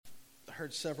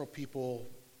heard several people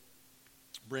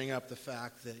bring up the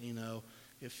fact that,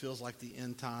 it feels like the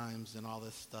end times and all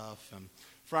this stuff. And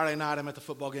Friday night, I'm at the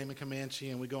football game in Comanche,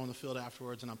 and we go on the field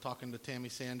afterwards, and I'm talking to Tammy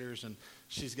Sanders, and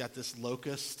she's got this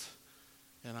locust,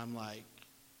 and I'm like,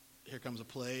 here comes a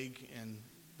plague. And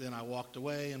then I walked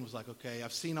away and was like, okay,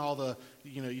 I've seen all the,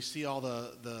 you see all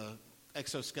the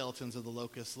exoskeletons of the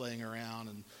locusts laying around,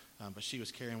 and but she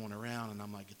was carrying one around, and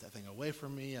I'm like, get that thing away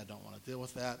from me. I don't want to deal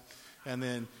with that. And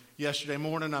then yesterday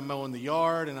morning, I'm mowing the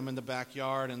yard, and I'm in the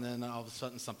backyard, and then all of a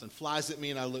sudden something flies at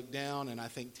me, and I look down, and I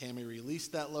think Tammy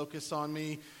released that locust on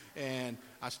me, and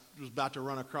I was about to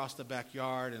run across the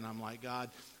backyard, and I'm like, God,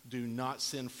 do not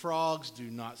send frogs, do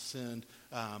not send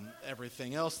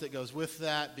everything else that goes with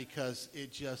that, because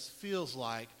it just feels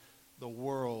like the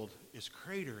world is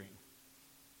cratering.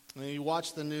 And you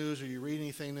watch the news or you read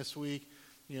anything this week,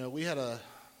 we had a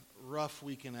rough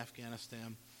week in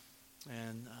Afghanistan,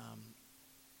 and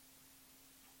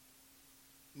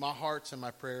my hearts and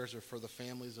my prayers are for the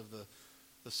families of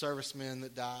the servicemen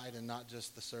that died, and not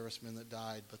just the servicemen that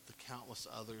died, but the countless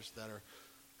others that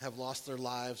have lost their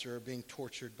lives or are being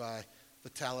tortured by the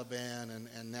Taliban,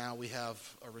 and now we have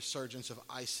a resurgence of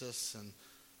ISIS, and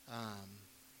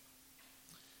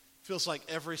feels like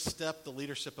every step the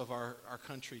leadership of our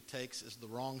country takes is the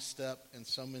wrong step in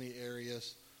so many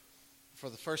areas. For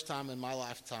the first time in my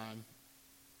lifetime,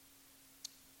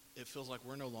 it feels like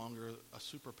we're no longer a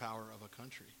superpower of a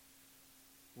country.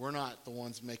 We're not the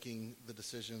ones making the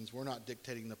decisions. We're not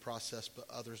dictating the process, but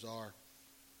others are.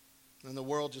 And the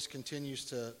world just continues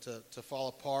to fall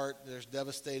apart. There's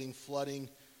devastating flooding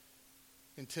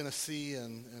in Tennessee,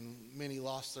 and many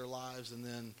lost their lives. And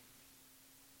then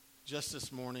just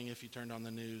this morning, if you turned on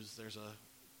the news, there's a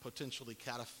potentially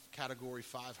Category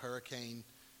 5 hurricane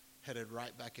headed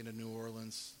right back into New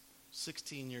Orleans,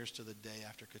 16 years to the day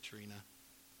after Katrina.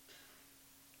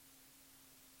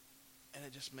 And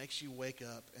it just makes you wake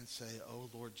up and say, oh,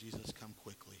 Lord Jesus, come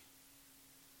quickly.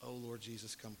 Oh, Lord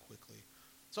Jesus, come quickly.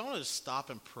 So I want to just stop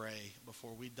and pray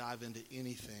before we dive into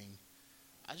anything.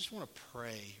 I just want to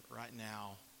pray right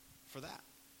now for that.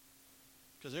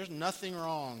 Because there's nothing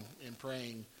wrong in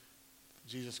praying,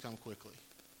 Jesus, come quickly.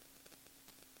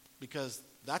 Because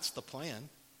that's the plan,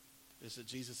 is that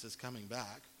Jesus is coming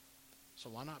back. So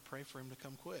why not pray for him to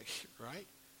come quick, right?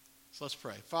 So let's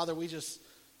pray. Father, we just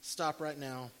stop right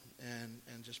now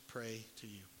and just pray to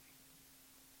you.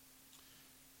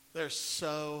 There's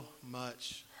so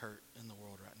much hurt in the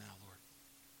world right now, Lord.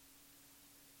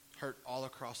 Hurt all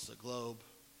across the globe.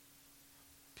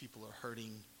 People are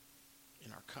hurting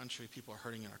in our country. People are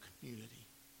hurting in our community.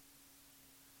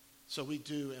 So we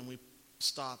do, and we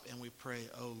stop and we pray,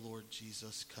 oh, Lord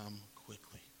Jesus, come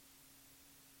quickly.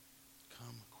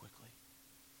 Come quickly.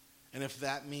 And if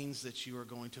that means that you are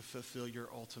going to fulfill your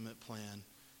ultimate plan,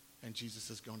 and Jesus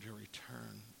is going to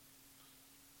return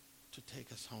to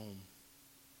take us home,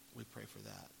 we pray for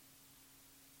that.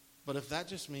 But if that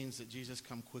just means that Jesus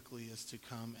come quickly is to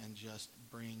come and just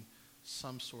bring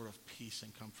some sort of peace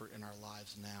and comfort in our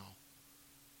lives now,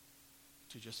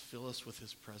 to just fill us with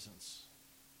his presence,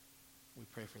 we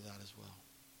pray for that as well.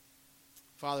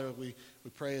 Father, we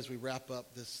pray as we wrap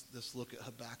up this look at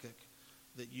Habakkuk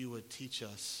that you would teach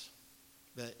us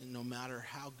that no matter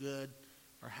how good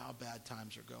or how bad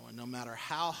times are going, no matter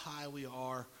how high we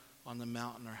are on the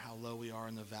mountain or how low we are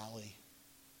in the valley,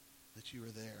 that you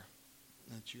are there,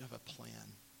 and that you have a plan,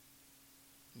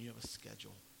 and you have a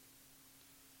schedule.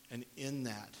 And in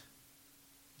that,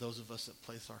 those of us that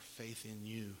place our faith in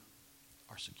you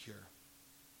are secure.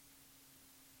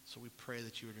 So we pray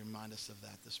that you would remind us of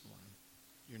that this morning.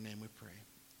 In your name we pray.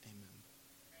 Amen.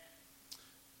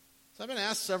 So I've been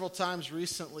asked several times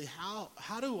recently,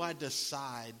 how do I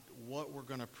decide what we're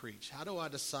going to preach? How do I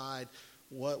decide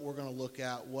what we're going to look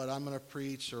at, what I'm going to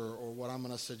preach, or what I'm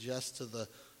going to suggest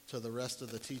to the rest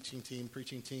of the teaching team,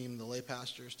 preaching team, the lay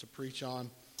pastors to preach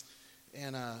on?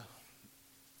 And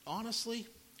honestly,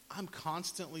 I'm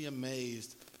constantly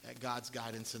amazed at God's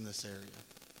guidance in this area.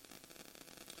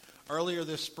 Earlier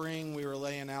this spring, we were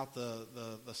laying out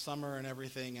the summer and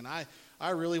everything, and I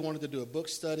really wanted to do a book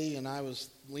study, and I was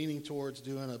leaning towards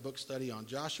doing a book study on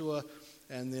Joshua.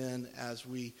 And then as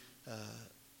we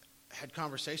had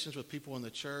conversations with people in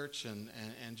the church and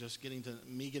just getting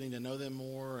to know them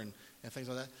more and things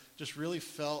like that, just really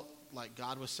felt like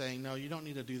God was saying, no, you don't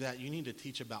need to do that. You need to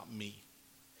teach about me.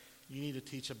 You need to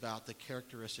teach about the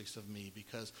characteristics of me,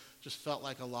 because just felt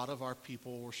like a lot of our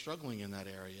people were struggling in that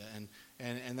area,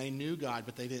 and they knew God,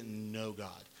 but they didn't know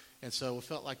God. And so it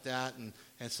felt like that, and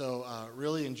so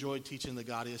really enjoyed teaching the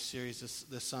Gaudius series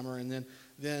this summer. And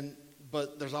then,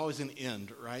 but there's always an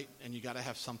end, right? And you got to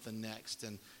have something next.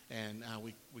 And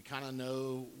we kind of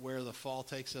know where the fall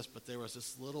takes us, but there was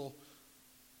this little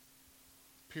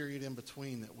period in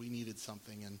between that we needed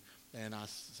something. And I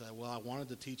said, well, I wanted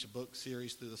to teach a book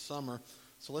series through the summer,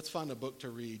 so let's find a book to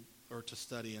read or to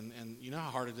study. And you know how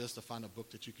hard it is to find a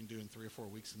book that you can do in 3 or 4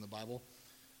 weeks in the Bible?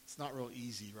 It's not real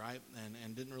easy, right?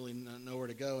 And didn't really know where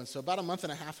to go. And so about a month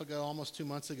and a half ago, almost 2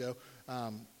 months ago,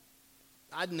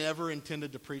 I'd never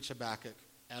intended to preach Habakkuk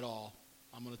at all.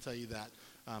 I'm going to tell you that.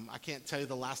 I can't tell you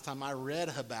the last time I read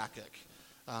Habakkuk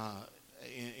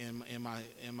in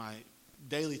my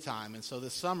daily time. And so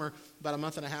this summer, about a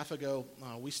month and a half ago,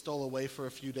 we stole away for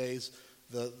a few days.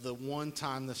 The one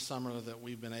time this summer that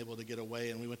we've been able to get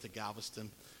away, and we went to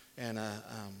Galveston, and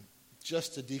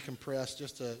just to decompress,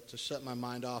 just to shut my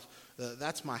mind off.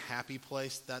 That's my happy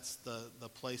place. That's the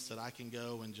place that I can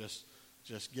go and just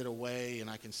get away, and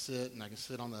I can sit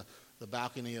on the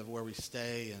balcony of where we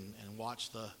stay and watch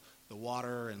the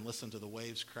water and listen to the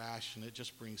waves crash, and it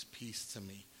just brings peace to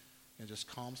me. It just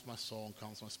calms my soul and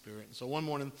calms my spirit. And so one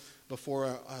morning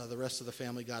before the rest of the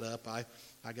family got up, I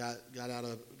got out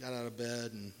of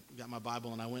bed and got my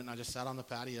Bible, and I went and I just sat on the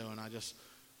patio, and I was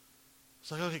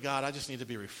like, okay, God, I just need to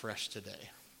be refreshed today.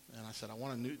 And I said, I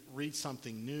want to read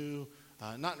something new,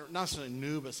 not necessarily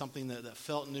new, but something that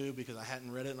felt new because I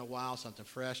hadn't read it in a while, something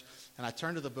fresh. And I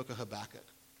turned to the book of Habakkuk.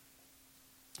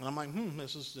 And I'm like,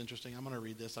 this is interesting. I'm going to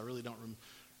read this. I really don't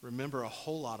remember a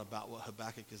whole lot about what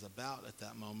Habakkuk is about at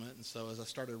that moment. And so as I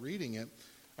started reading it,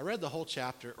 I read the whole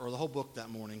chapter, or the whole book that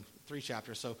morning, 3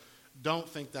 chapters. So don't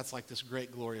think that's like this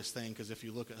great, glorious thing, because if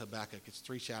you look at Habakkuk, it's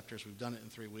 3 chapters. We've done it in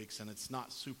 3 weeks, and it's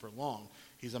not super long.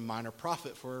 He's a minor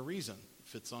prophet for a reason. It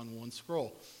fits on one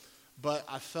scroll. But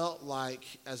I felt like,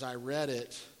 as I read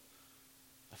it,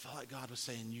 I felt like God was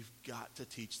saying, you've got to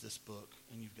teach this book,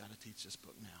 and you've got to teach this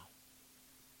book now.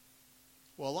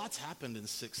 Well, a lot's happened in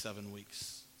 6-7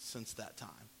 weeks since that time.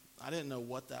 I didn't know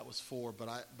what that was for, but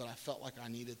I felt like I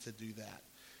needed to do that.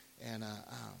 And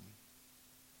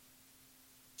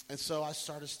so I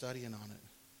started studying on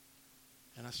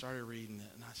it. And I started reading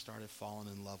it, and I started falling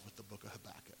in love with the book of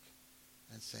Habakkuk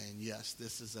and saying, yes,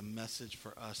 this is a message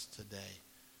for us today.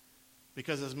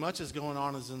 Because as much as going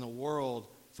on as in the world,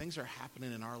 things are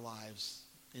happening in our lives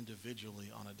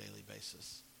individually on a daily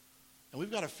basis. And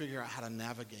we've got to figure out how to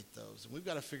navigate those. And we've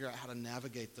got to figure out how to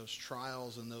navigate those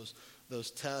trials and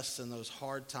those tests and those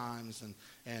hard times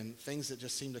and things that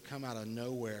just seem to come out of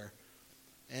nowhere.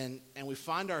 And we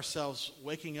find ourselves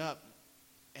waking up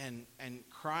and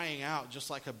crying out, just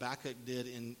like Habakkuk did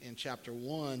in chapter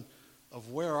 1,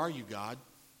 of where are you, God?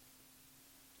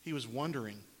 He was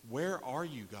wondering, where are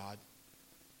you, God?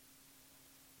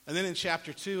 And then in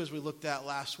chapter 2, as we looked at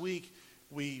last week,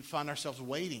 we find ourselves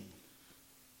waiting.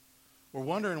 We're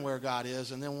wondering where God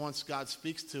is, and then once God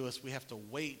speaks to us, we have to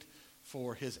wait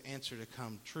for his answer to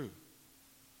come true.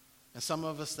 And some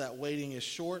of us, that waiting is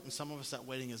short, and some of us, that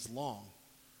waiting is long.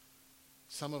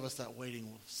 Some of us, that waiting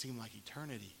will seem like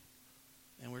eternity,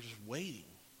 and we're just waiting.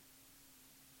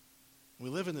 We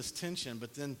live in this tension,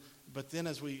 but then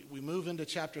as we move into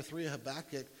chapter 3 of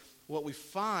Habakkuk, what we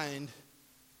find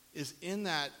is in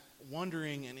that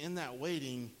wondering and in that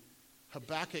waiting,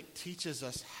 Habakkuk teaches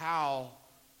us how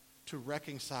to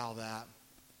reconcile that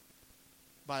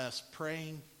by us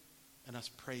praying and us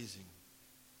praising.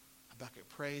 Habakkuk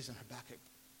prays and Habakkuk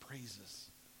praises.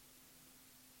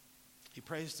 He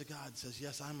prays to God and says,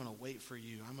 yes, I'm going to wait for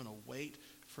you. I'm going to wait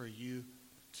for you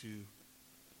to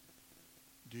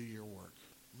do your work.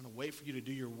 I'm going to wait for you to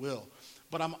do your will.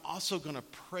 But I'm also going to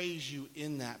praise you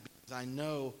in that because I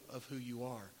know of who you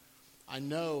are. I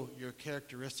know your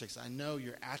characteristics. I know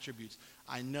your attributes.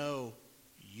 I know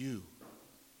you.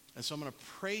 And so I'm going to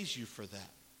praise you for that.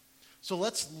 So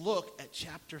let's look at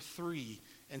chapter 3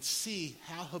 and see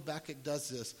how Habakkuk does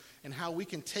this and how we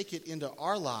can take it into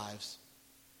our lives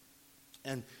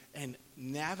and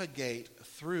navigate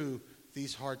through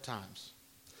these hard times.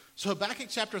 So Habakkuk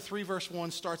chapter 3 verse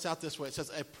 1 starts out this way. It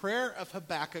says, a prayer of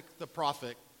Habakkuk the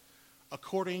prophet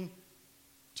according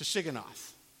to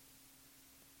Shigionoth.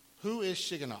 Who is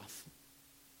Shigionoth?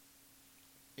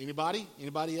 Anybody?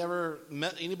 Anybody ever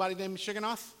met anybody named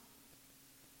Shigionoth?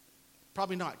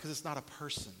 Probably not, because it's not a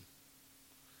person.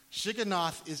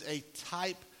 Shigionoth is a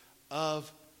type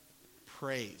of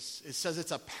praise. It says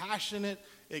it's a passionate,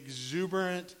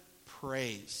 exuberant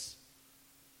praise.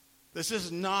 This is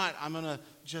not, I'm going to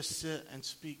just sit and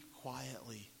speak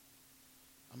quietly.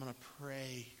 I'm going to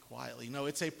pray quietly. No,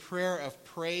 it's a prayer of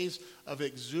praise, of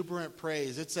exuberant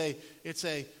praise. It's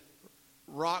a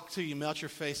rock till you melt your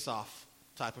face off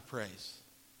type of praise.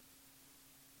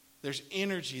 There's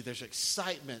energy, there's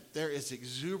excitement, there is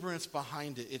exuberance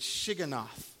behind it. It's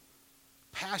Shigionoth.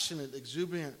 passionate,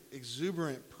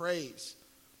 exuberant praise.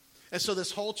 And so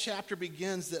this whole chapter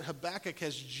begins that Habakkuk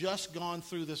has just gone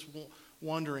through this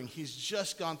wondering. He's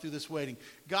just gone through this waiting.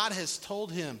 God has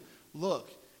told him,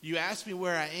 look, you asked me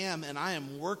where I am, and I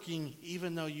am working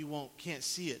even though you can't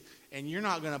see it. And you're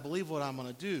not going to believe what I'm going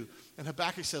to do. And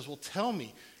Habakkuk says, well, tell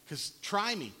me, because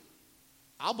try me.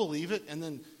 I'll believe it. And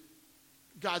then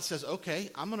God says, okay,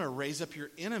 I'm going to raise up your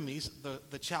enemies,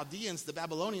 the Chaldeans, the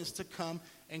Babylonians, to come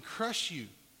and crush you.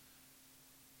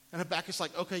 And Habakkuk's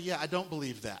like, okay, yeah, I don't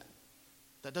believe that.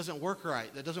 That doesn't work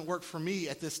right. That doesn't work for me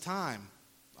at this time.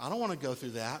 I don't want to go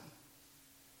through that.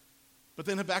 But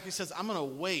then Habakkuk says, I'm going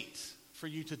to wait for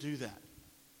you to do that.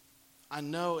 I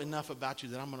know enough about you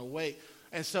that I'm going to wait.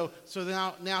 And so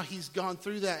now he's gone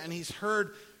through that and he's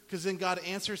heard, because then God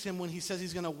answers him when he says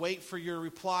he's going to wait for your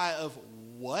reply of,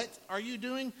 what are you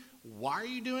doing? Why are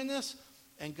you doing this?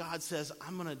 And God says,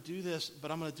 I'm going to do this,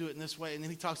 but I'm going to do it in this way. And then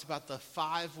he talks about the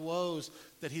 5 woes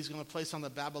that he's going to place on the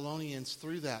Babylonians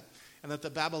through that. And that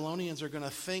the Babylonians are going to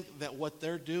think that what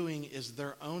they're doing is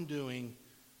their own doing,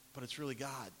 but it's really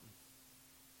God.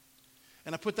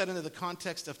 And I put that into the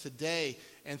context of today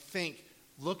and think,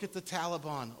 look at the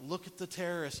Taliban, look at the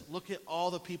terrorists, look at all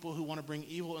the people who want to bring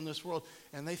evil in this world,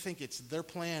 and they think it's their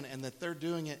plan and that they're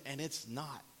doing it, and it's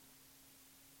not.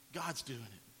 God's doing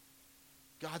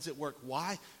it. God's at work.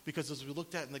 Why? Because as we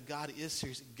looked at in the God Is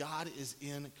series, God is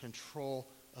in control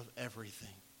of everything.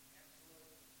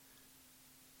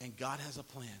 And God has a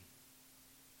plan.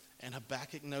 And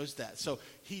Habakkuk knows that. So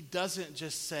he doesn't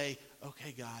just say,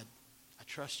 okay, God, I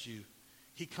trust you.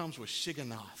 He comes with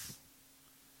Shiganoth.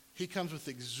 He comes with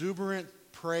exuberant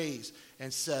praise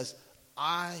and says,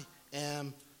 I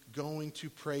am going to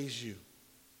praise you.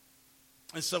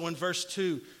 And so in verse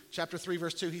 2, chapter 3,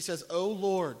 verse 2, he says, O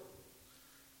Lord,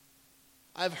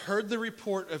 I've heard the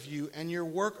report of you, and your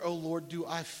work, O Lord, do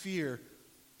I fear.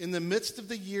 In the midst of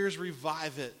the years,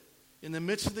 revive it. In the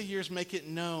midst of the years, make it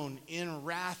known. In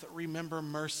wrath, remember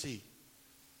mercy.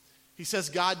 He says,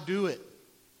 God, do it.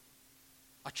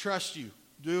 I trust you.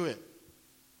 Do it.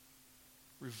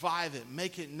 Revive it.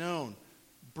 Make it known.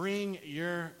 Bring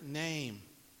your name.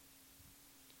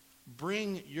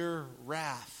 Bring your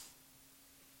wrath.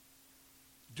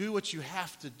 Do what you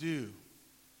have to do.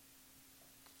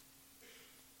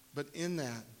 But in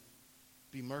that,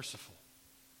 be merciful.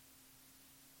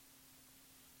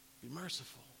 Be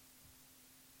merciful.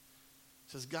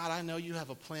 He says, God, I know you have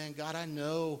a plan. God, I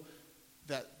know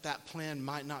that that plan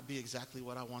might not be exactly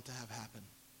what I want to have happen.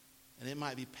 And it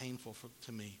might be painful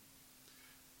to me.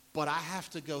 But I have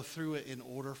to go through it in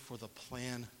order for the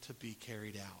plan to be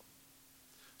carried out.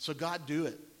 So God, do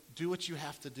it. Do what you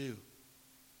have to do.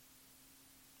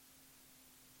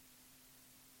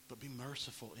 But be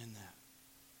merciful in that.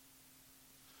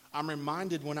 I'm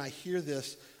reminded when I hear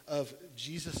this of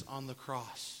Jesus on the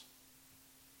cross.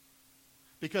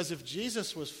 Because if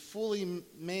Jesus was fully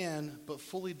man but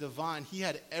fully divine, he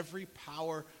had every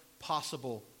power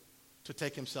possible to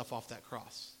take himself off that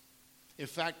cross. In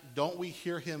fact, don't we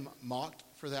hear him mocked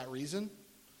for that reason?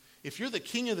 If you're the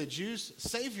king of the Jews,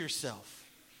 save yourself.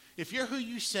 If you're who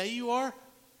you say you are,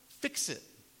 fix it.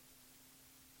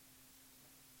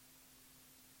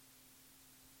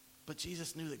 But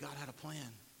Jesus knew that God had a plan.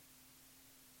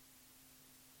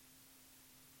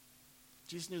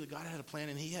 Jesus knew that God had a plan,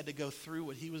 and he had to go through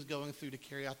what he was going through to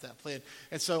carry out that plan.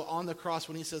 And so on the cross,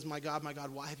 when he says, my God,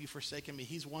 why have you forsaken me?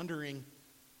 He's wondering,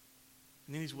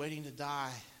 and then he's waiting to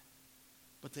die.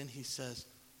 But then he says,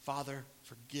 Father,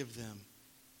 forgive them,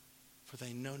 for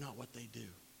they know not what they do.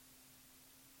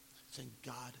 Saying,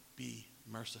 God, be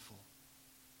merciful.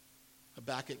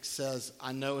 Habakkuk says,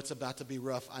 I know it's about to be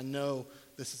rough. I know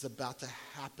this is about to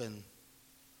happen.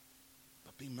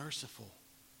 But be merciful.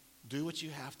 Do what you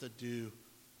have to do,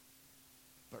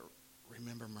 but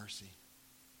remember mercy.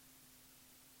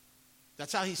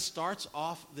 That's how he starts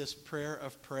off this prayer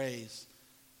of praise,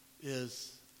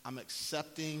 is I'm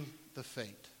accepting the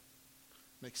fate.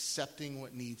 I'm accepting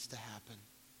what needs to happen.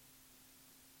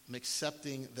 I'm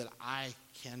accepting that I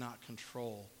cannot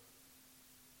control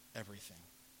everything.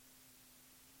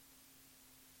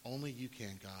 Only you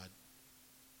can, God.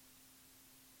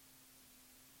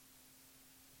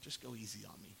 Just go easy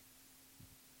on me.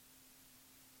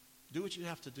 Do what you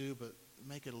have to do, but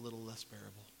make it a little less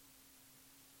bearable.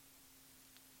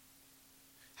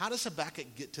 How does Habakkuk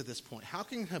get to this point? How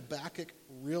can Habakkuk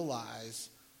realize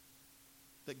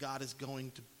that God is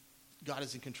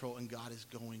in control and God is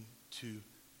going to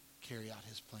carry out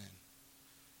his plan?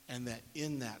 And that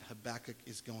in that, Habakkuk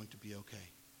is going to be okay.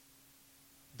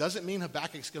 Doesn't mean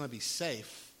Habakkuk's going to be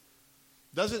safe.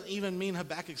 Doesn't even mean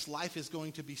Habakkuk's life is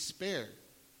going to be spared.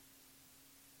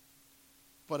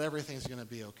 but everything's going to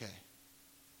be okay.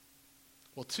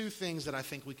 Well, two things that I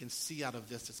think we can see out of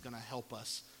this that's going to help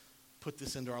us put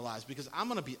this into our lives. Because I'm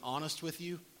going to be honest with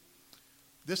you.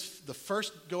 The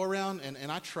first go-around, and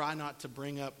I try not to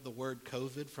bring up the word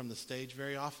COVID from the stage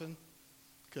very often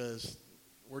because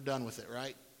we're done with it,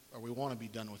 right? Or we want to be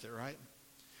done with it, right?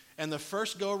 And the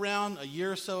first go-around a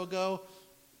year or so ago,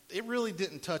 it really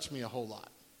didn't touch me a whole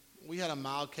lot. We had a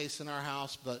mild case in our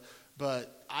house, but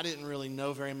I didn't really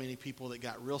know very many people that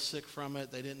got real sick from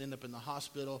it. They didn't end up in the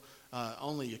hospital.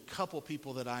 Only a couple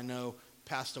people that I know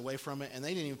passed away from it, and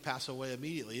they didn't even pass away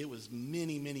immediately. It was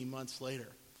many, many months later.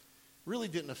 Really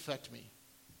didn't affect me.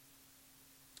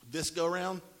 This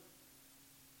go-round,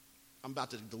 I'm about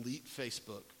to delete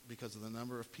Facebook because of the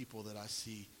number of people that I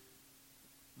see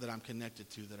that I'm connected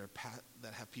to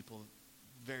that have people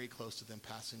very close to them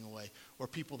passing away, or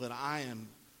people that I am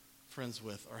friends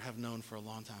with or have known for a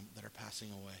long time that are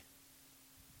passing away.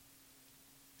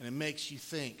 And it makes you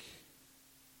think,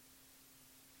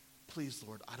 please,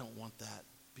 Lord, I don't want that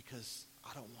because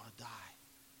I don't want to die.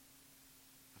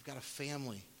 I've got a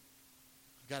family.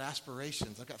 I've got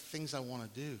aspirations. I've got things I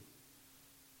want to do.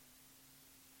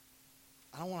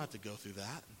 I don't want to have to go through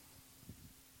that.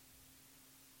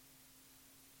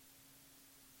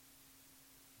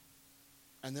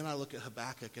 And then I look at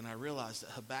Habakkuk and I realize that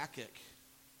Habakkuk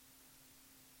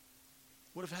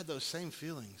would have had those same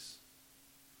feelings.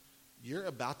 You're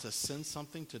about to send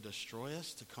something to destroy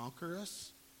us, to conquer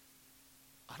us.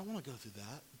 I don't want to go through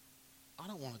that. I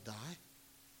don't want to die.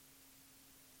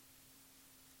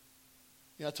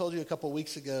 You know, I told you a couple of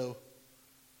weeks ago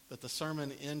that the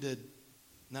sermon ended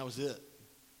and that was it.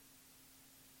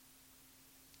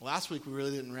 Last week we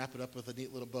really didn't wrap it up with a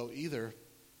neat little bow either.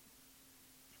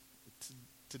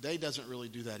 Today doesn't really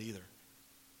do that either.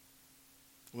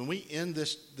 When we end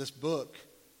this book,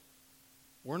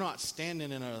 we're not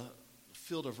standing in a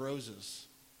field of roses.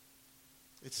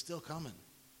 It's still coming.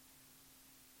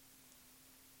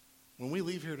 When we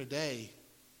leave here today,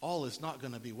 all is not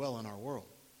going to be well in our world.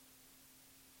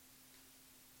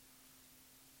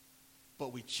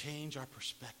 But we change our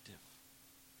perspective.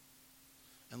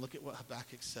 And look at what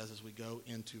Habakkuk says as we go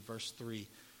into verse 3.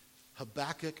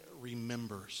 Habakkuk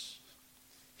remembers.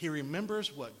 He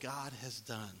remembers what God has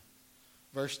done.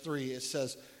 Verse 3, it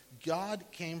says, God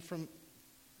came from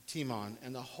Teman,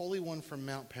 and the Holy One from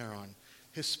Mount Paran.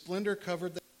 His splendor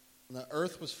covered the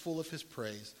earth was full of his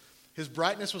praise. His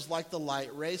brightness was like the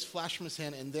light. Rays flashed from his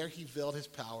hand, and there he veiled his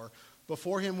power.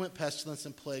 Before him went pestilence,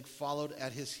 and plague followed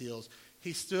at his heels.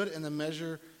 He stood in the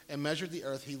measure and measured the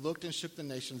earth. He looked and shook the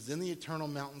nations. Then the eternal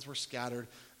mountains were scattered.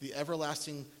 The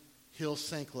everlasting hills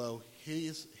sank low.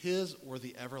 His were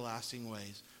the everlasting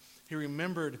ways. He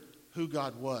remembered who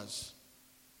God was.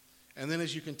 And then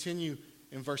as you continue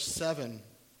in verse 7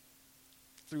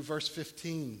 through verse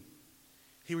 15,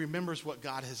 he remembers what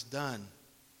God has done.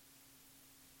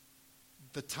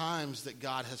 The times that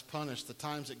God has punished, the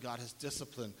times that God has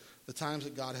disciplined, the times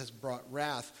that God has brought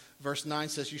wrath. Verse 9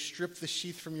 says, you stripped the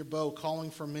sheath from your bow, calling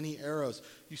for many arrows.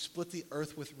 You split the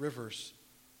earth with rivers.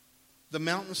 The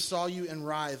mountains saw you and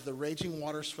writhed. The raging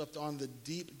water swept on. The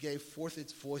deep gave forth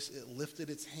its voice. It lifted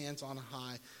its hands on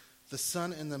high. The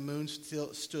sun and the moon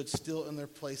stood still in their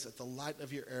place at the light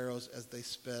of your arrows as they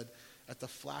sped, at the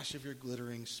flash of your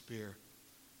glittering spear.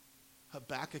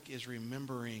 Habakkuk is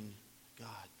remembering God.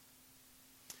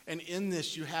 And in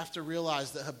this, you have to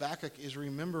realize that Habakkuk is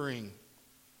remembering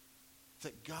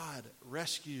that God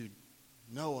rescued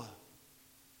Noah.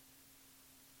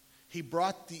 He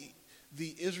brought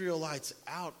the Israelites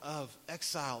out of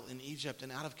exile in Egypt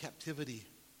and out of captivity.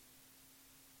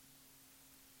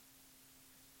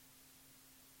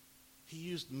 He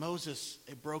used Moses,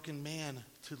 a broken man,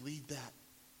 to lead that.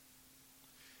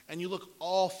 And you look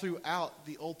all throughout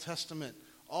the Old Testament,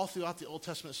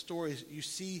 stories, you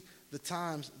see the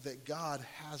times that God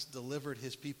has delivered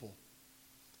his people.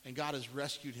 And God has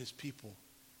rescued his people.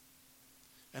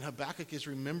 And Habakkuk is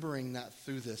remembering that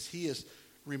through this. He is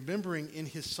remembering in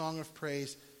his song of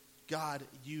praise, God,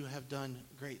 you have done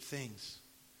great things.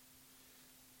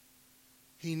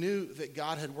 He knew that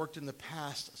God had worked in the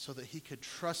past so that he could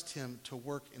trust him to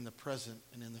work in the present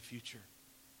and in the future.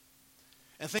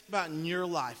 And think about in your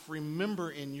life. Remember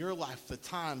in your life the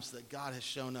times that God has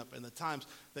shown up and the times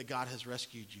that God has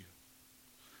rescued you.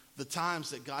 The times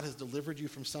that God has delivered you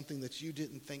from something that you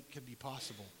didn't think could be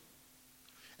possible.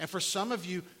 And for some of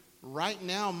you, right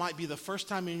now might be the first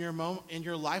time in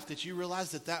your life that you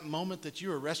realize that moment that you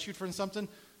were rescued from something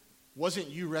wasn't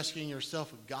you rescuing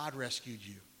yourself, God rescued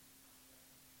you.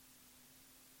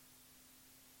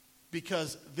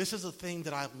 Because this is a thing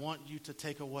that I want you to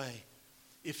take away.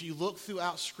 If you look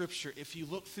throughout Scripture, if you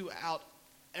look throughout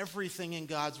everything in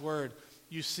God's word,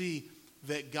 you see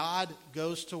that God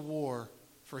goes to war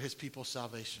for his people's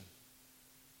salvation.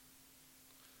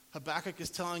 Habakkuk is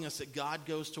telling us that God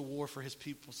goes to war for his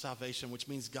people's salvation, which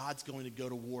means God's going to go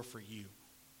to war for you.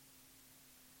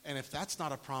 And if that's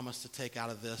not a promise to take out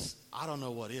of this, I don't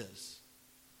know what is.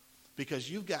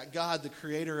 Because you've got God, the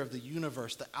creator of the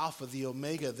universe, the Alpha, the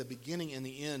Omega, the beginning and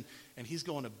the end, and he's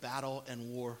going to battle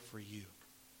and war for you.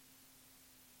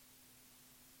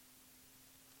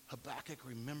 Habakkuk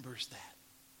remembers that.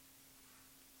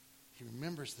 He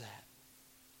remembers that.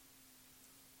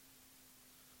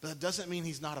 But that doesn't mean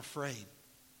he's not afraid.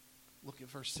 Look at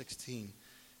verse 16.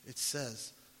 It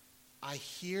says, I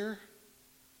hear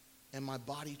and my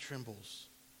body trembles.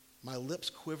 My lips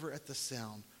quiver at the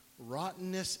sound.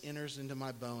 Rottenness enters into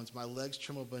my bones. My legs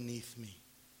tremble beneath me.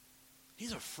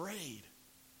 He's afraid.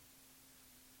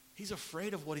 He's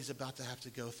afraid of what he's about to have to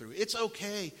go through. It's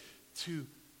okay to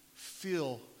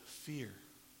feel fear.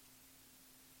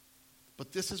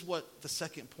 But this is what the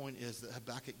second point is that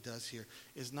Habakkuk does here,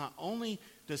 is not only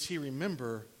does he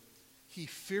remember, he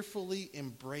fearfully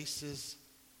embraces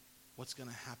what's going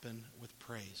to happen with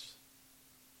praise.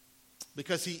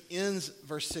 Because he ends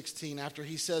verse 16 after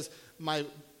he says, my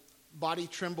body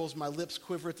trembles, my lips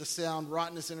quiver at the sound,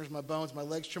 rottenness enters my bones, my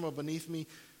legs tremble beneath me.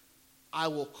 I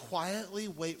will quietly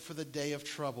wait for the day of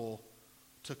trouble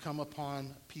to come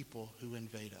upon people who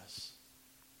invade us.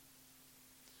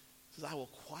 He says, I will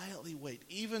quietly wait.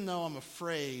 Even though I'm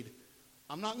afraid,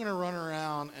 I'm not going to run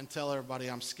around and tell everybody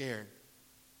I'm scared.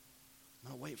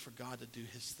 I'm going to wait for God to do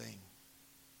his thing.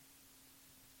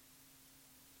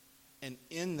 And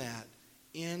in that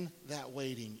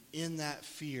waiting, in that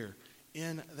fear,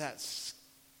 in that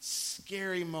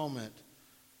scary moment,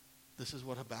 this is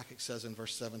what Habakkuk says in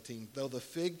verse 17. Though the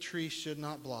fig tree should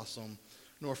not blossom,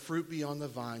 nor fruit be on the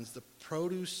vines, the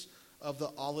produce of the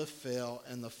olive fail,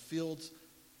 and the fields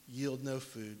yield no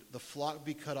food, the flock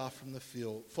be cut off from the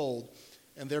fold,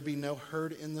 and there be no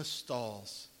herd in the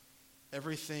stalls.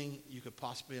 Everything you could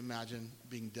possibly imagine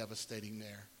being devastating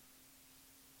there.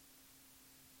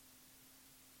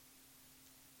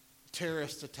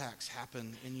 Terrorist attacks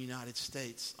happen in the United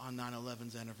States on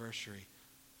 9/11's anniversary.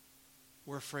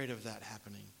 We're afraid of that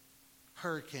happening.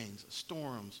 Hurricanes,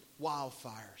 storms,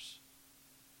 wildfires,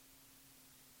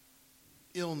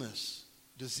 illness,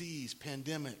 disease,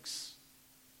 pandemics,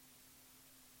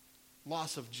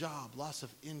 loss of job, loss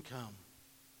of income.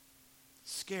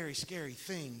 Scary, scary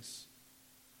things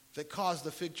that cause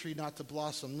the fig tree not to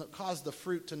blossom, that cause the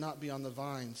fruit to not be on the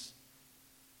vines,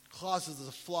 causes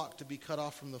the flock to be cut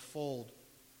off from the fold,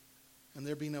 and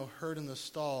there be no herd in the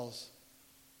stalls.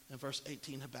 In verse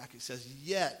 18, Habakkuk says,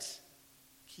 yet,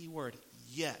 key word,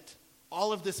 yet,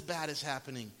 all of this bad is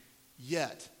happening,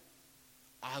 yet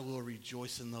I will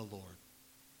rejoice in the Lord.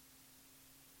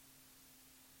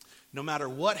 No matter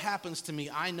what happens to me,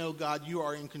 I know, God, you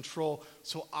are in control,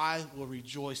 so I will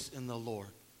rejoice in the Lord.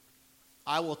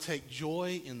 I will take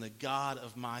joy in the God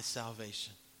of my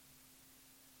salvation.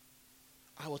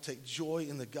 I will take joy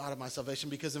in the God of my salvation,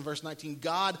 because in verse 19,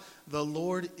 God, the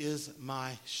Lord, is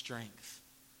my strength.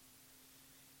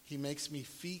 He makes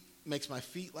my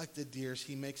feet like the deer's.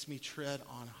 He makes me tread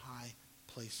on high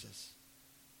places.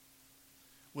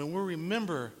 When we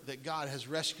remember that God has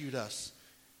rescued us,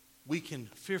 we can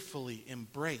fearfully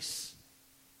embrace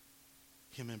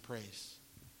him in praise.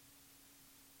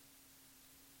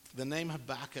 The name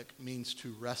Habakkuk means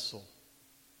to wrestle,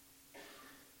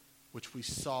 which we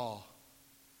saw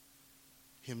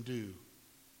him do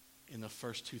in the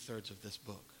first 2/3 of this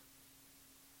book.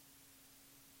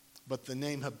 But the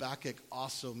name Habakkuk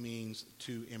also means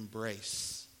to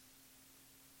embrace,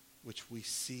 which we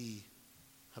see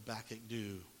Habakkuk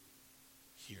do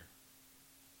here.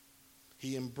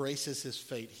 He embraces his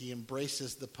fate. He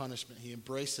embraces the punishment. He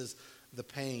embraces the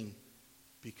pain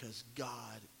because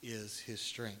God is his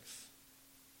strength.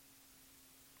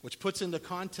 Which puts into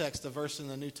context the verse in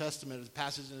the New Testament, the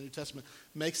passage in the New Testament,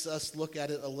 makes us look at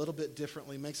it a little bit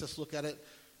differently, makes us look at it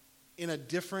in a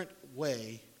different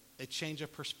way, a change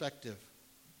of perspective.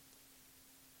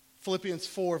 Philippians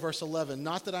 4, verse 11,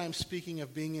 not that I am speaking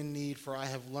of being in need, for I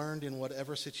have learned in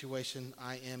whatever situation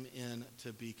I am in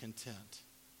to be content.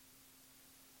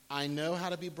 I know how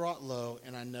to be brought low,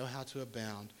 and I know how to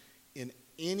abound. In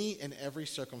any and every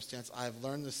circumstance, I have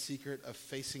learned the secret of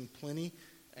facing plenty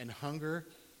and hunger,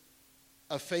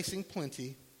 of facing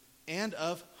plenty and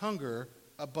of hunger,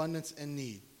 abundance, and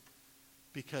need.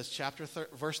 Because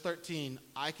verse 13,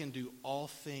 I can do all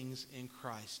things in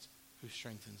Christ who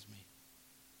strengthens me.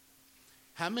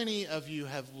 How many of you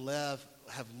have loved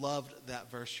that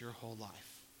verse your whole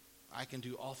life? I can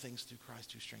do all things through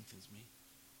Christ who strengthens me.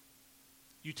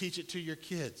 You teach it to your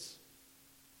kids.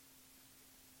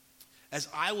 As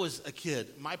I was a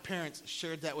kid, my parents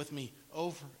shared that with me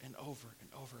over and over and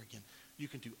over again. You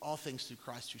can do all things through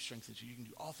Christ who strengthens you. You can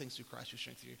do all things through Christ who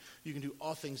strengthens you. You can do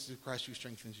all things through Christ who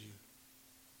strengthens you.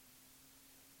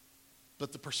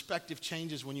 But the perspective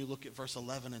changes when you look at verse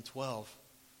 11 and 12.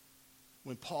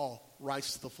 When Paul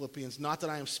writes to the Philippians, not that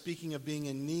I am speaking of being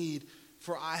in need,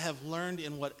 for I have learned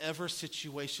in whatever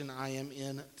situation I am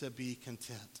in to be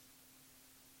content.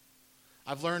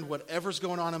 I've learned whatever's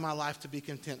going on in my life to be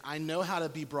content. I know how to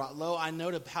be brought low. I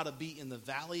know how to be in the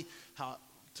valley, how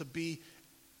to be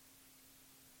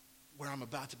where I'm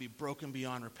about to be broken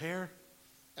beyond repair.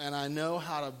 And I know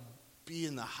how to be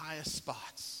in the highest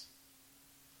spots.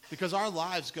 Because our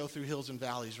lives go through hills and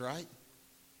valleys, right?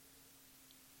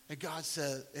 And God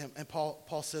says, and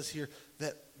Paul says here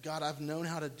that, God, I've known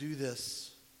how to do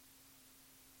this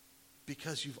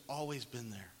because you've always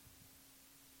been there.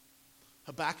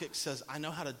 Habakkuk says, I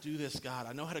know how to do this, God.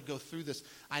 I know how to go through this.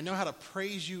 I know how to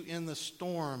praise you in the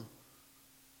storm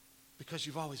because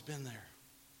you've always been there.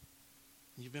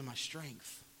 And you've been my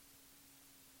strength.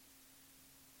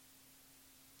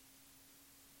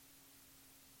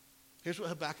 Here's what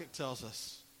Habakkuk tells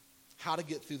us, how to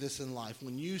get through this in life.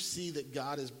 When you see that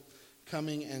God is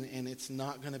coming and it's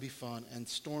not going to be fun and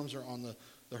storms are on the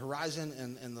horizon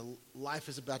and the life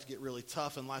is about to get really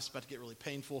tough and life's about to get really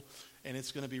painful and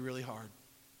it's going to be really hard.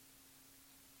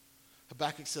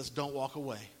 Habakkuk says, don't walk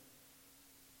away.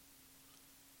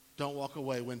 Don't walk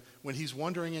away. When he's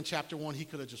wondering in chapter 1, he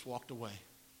could have just walked away.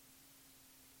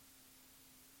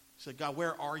 He said, God,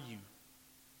 where are you?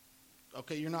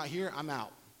 Okay, you're not here, I'm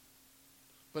out.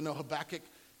 But no, Habakkuk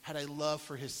had a love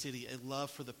for his city, a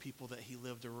love for the people that he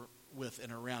lived with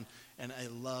and around, and a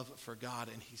love for God.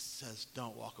 And he says,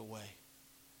 don't walk away.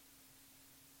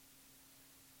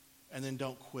 And then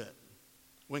don't quit.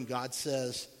 When God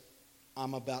says,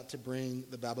 I'm about to bring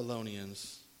the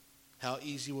Babylonians, how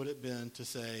easy would it have been to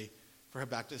say, for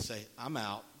Habakkuk to say, I'm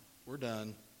out, we're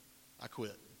done, I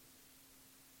quit.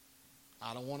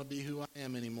 I don't want to be who I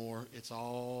am anymore. It's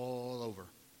all over.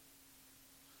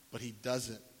 But he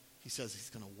doesn't. He says he's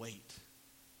going to wait.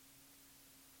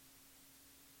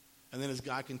 And then as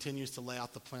God continues to lay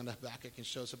out the plan to Habakkuk and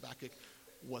shows Habakkuk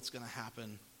what's going to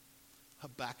happen,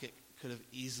 Habakkuk could have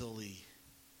easily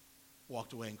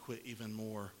walked away and quit even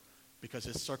more because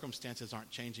his circumstances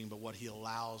aren't changing, but what he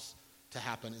allows to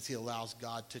happen is he allows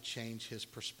God to change his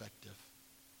perspective.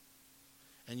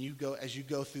 And as you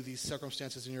go through these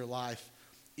circumstances in your life,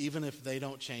 even if they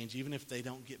don't change, even if they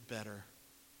don't get better,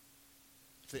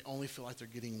 if they only feel like they're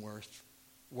getting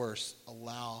worse,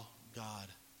 allow God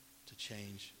to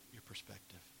change your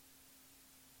perspective.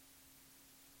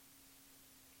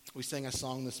 We sang a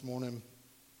song this morning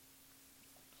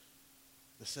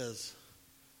that says,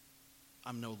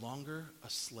 I'm no longer a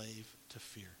slave to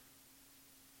fear,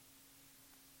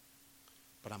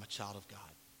 but I'm a child of God.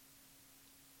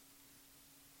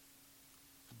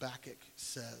 Habakkuk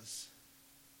says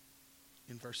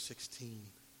in verse 16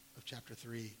 of chapter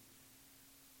 3,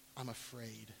 I'm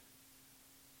afraid.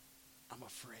 I'm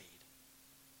afraid.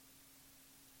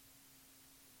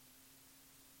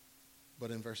 But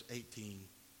in verse 18,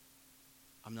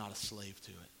 I'm not a slave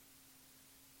to it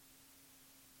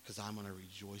because I'm going to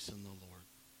rejoice in the Lord.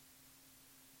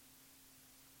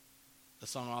 The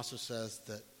song also says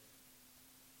that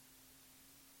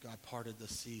God parted the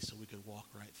sea so we could walk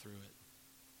right through it.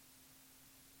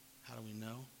 How do we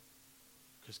know?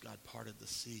 Because God parted the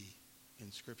sea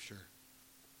in Scripture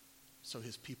so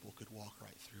his people could walk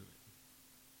right through it.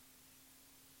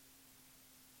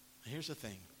 And here's the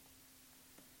thing.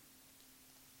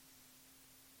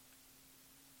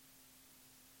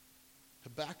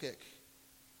 Habakkuk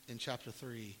in chapter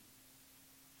 3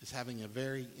 is having a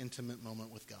very intimate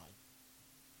moment with God.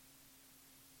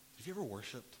 Have you ever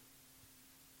worshiped?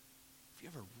 Have you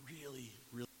ever really,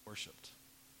 really worshiped?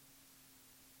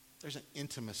 There's an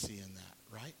intimacy in that,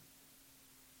 right?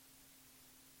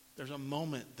 There's a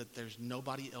moment that there's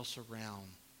nobody else around.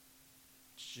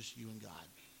 It's just you and God.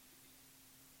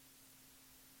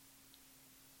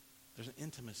 There's an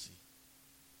intimacy.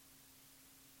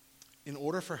 In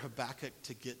order for Habakkuk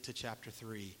to get to chapter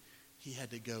 3, he had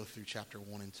to go through chapter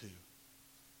 1 and 2.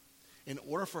 In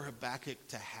order for Habakkuk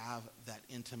to have that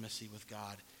intimacy with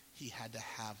God, he had to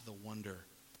have the wonder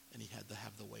and he had to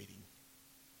have the waiting.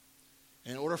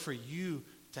 And in order for you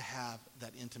to have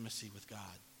that intimacy with God,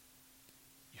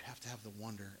 you have to have the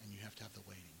wonder and you have to have the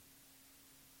waiting.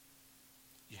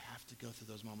 You have to go through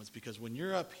those moments because when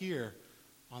you're up here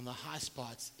on the high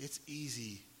spots, it's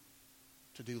easy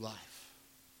to do life.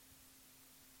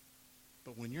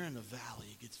 But when you're in the valley,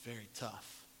 it gets very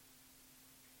tough.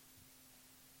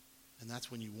 And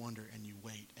that's when you wonder and you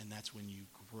wait, and that's when you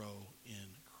grow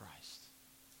in Christ.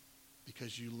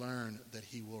 Because you learn that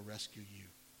he will rescue you.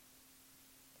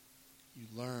 You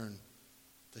learn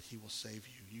that he will save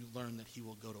you. You learn that he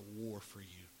will go to war for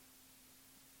you.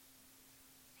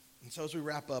 And so as we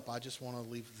wrap up, I just want to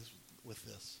leave this with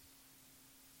this.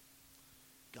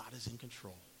 God is in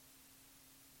control.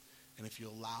 And if you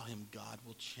allow him, God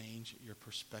will change your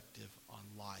perspective on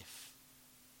life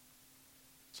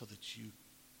so that you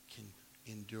can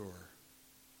endure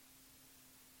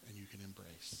and you can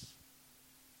embrace.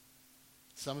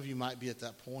 Some of you might be at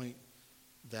that point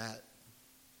that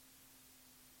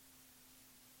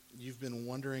you've been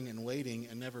wondering and waiting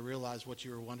and never realized what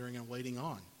you were wondering and waiting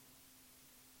on.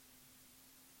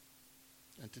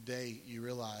 And today you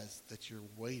realize that your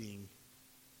waiting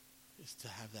is to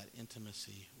have that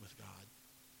intimacy with God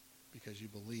because you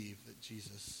believe that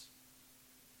Jesus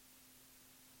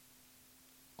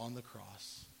on the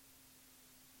cross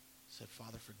said,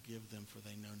 Father, forgive them for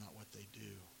they know not what they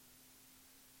do.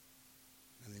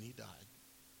 And then he died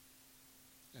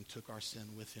and took our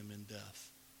sin with him in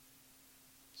death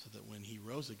so that when he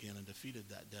rose again and defeated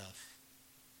that death,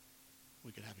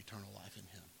 we could have eternal life in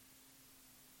him.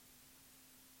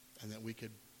 And that we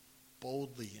could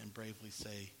boldly and bravely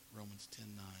say, Romans 10:9,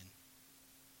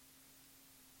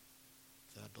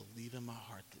 that I believe in my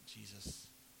heart that Jesus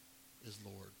is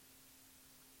Lord.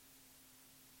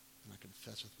 And I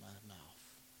confess with my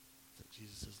mouth that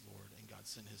Jesus is Lord and God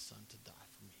sent his son to die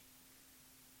for me.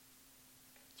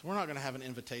 So we're not going to have an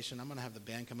invitation. I'm going to have the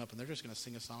band come up and they're just going to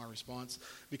sing a song of response,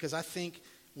 because I think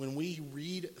when we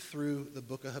read through the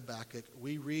book of Habakkuk,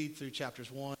 we read through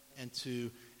chapters 1 and 2,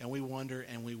 and we wonder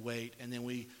and we wait, and then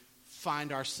we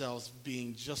find ourselves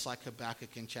being just like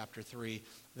Habakkuk in chapter 3,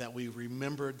 that we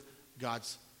remembered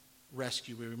God's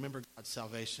rescue, we remember God's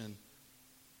salvation,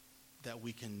 that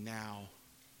we can now